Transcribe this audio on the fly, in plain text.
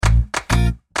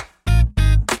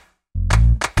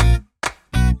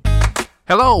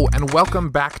Hello, and welcome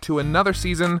back to another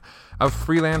season of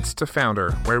Freelance to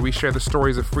Founder, where we share the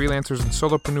stories of freelancers and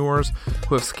solopreneurs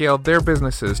who have scaled their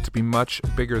businesses to be much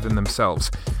bigger than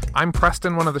themselves. I'm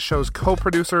Preston, one of the show's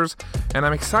co-producers, and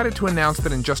I'm excited to announce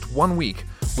that in just 1 week,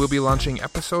 we'll be launching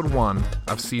episode 1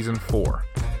 of season 4.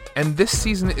 And this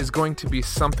season is going to be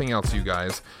something else, you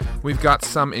guys. We've got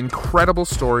some incredible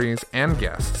stories and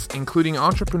guests, including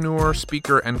entrepreneur,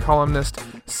 speaker, and columnist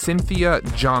Cynthia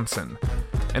Johnson.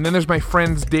 And then there's my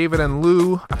friends David and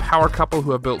Lou, a power couple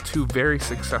who have built 2 very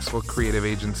successful creative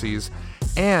agencies,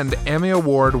 and Emmy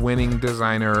Award-winning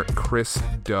designer Chris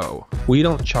Do. We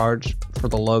don't charge for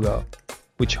the logo.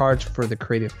 We charge for the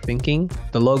creative thinking.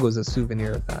 The logo is a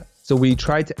souvenir of that. So we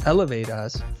try to elevate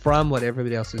us from what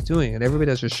everybody else is doing. And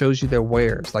everybody else just shows you their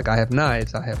wares. Like I have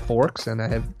knives, I have forks, and I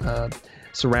have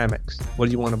ceramics. What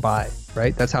do you want to buy,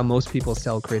 right? That's how most people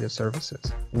sell creative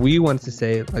services. We want to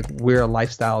say, like, we're a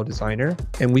lifestyle designer,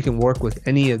 and we can work with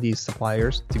any of these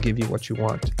suppliers to give you what you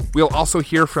want. We'll also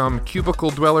hear from cubicle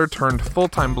dweller turned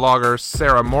full-time blogger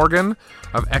Sarah Morgan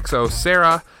of XO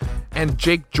Sarah, and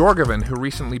Jake Jorgovan, who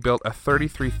recently built a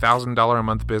 $33,000 a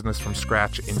month business from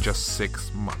scratch in just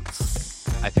 6 months.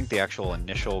 I think the actual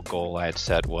initial goal I had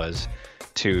set was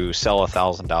to sell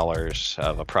 $1,000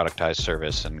 of a productized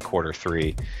service in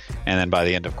Q3, and then by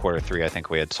the end of Q3, I think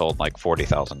we had sold like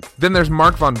 40,000. Then there's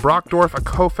Mark von Brockdorf, a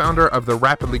co-founder of the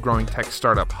rapidly growing tech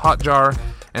startup Hotjar,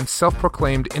 and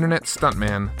self-proclaimed internet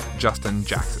stuntman Justin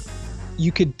Jackson. You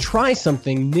could try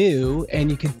something new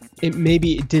and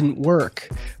maybe it didn't work,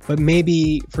 but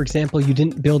maybe, for example, you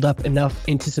didn't build up enough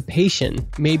anticipation.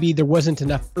 Maybe there wasn't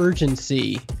enough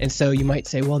urgency. And so you might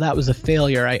say, well, that was a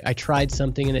failure. I tried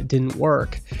something and it didn't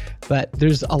work. But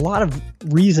there's a lot of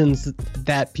reasons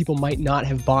that people might not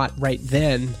have bought right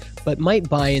then, but might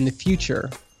buy in the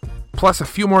future. Plus a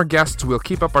few more guests. We'll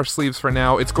keep up our sleeves for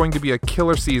now. It's going to be a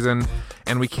killer season,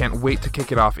 and we can't wait to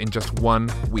kick it off in just 1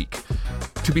 week.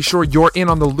 To be sure you're in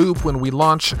on the loop when we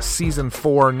launch Season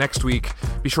 4 next week,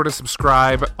 be sure to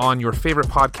subscribe on your favorite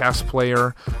podcast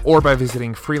player or by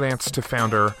visiting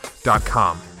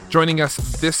freelancetofounder.com. Joining us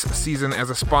this season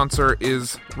as a sponsor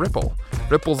is Ripple.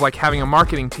 Ripple's like having a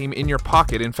marketing team in your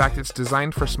pocket. In fact, it's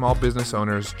designed for small business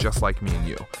owners just like me and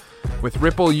you. With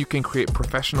Ripple, you can create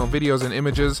professional videos and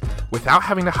images without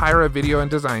having to hire a video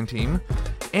and design team,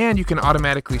 and you can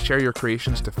automatically share your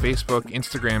creations to Facebook,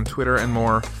 Instagram, Twitter, and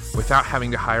more without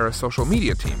having to hire a social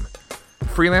media team.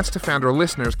 Freelance to Founder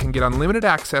listeners can get unlimited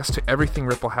access to everything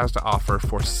Ripple has to offer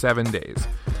for 7 days.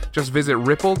 Just visit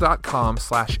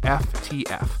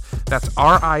ripple.com/FTF. That's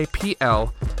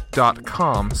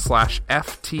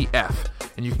RIPL.com/FTF,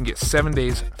 and you can get 7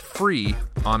 days free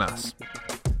on us.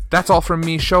 That's all from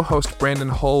me. Show host Brandon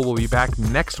Hull will be back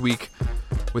next week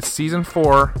with Season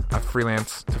 4 of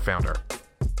Freelance to Founder.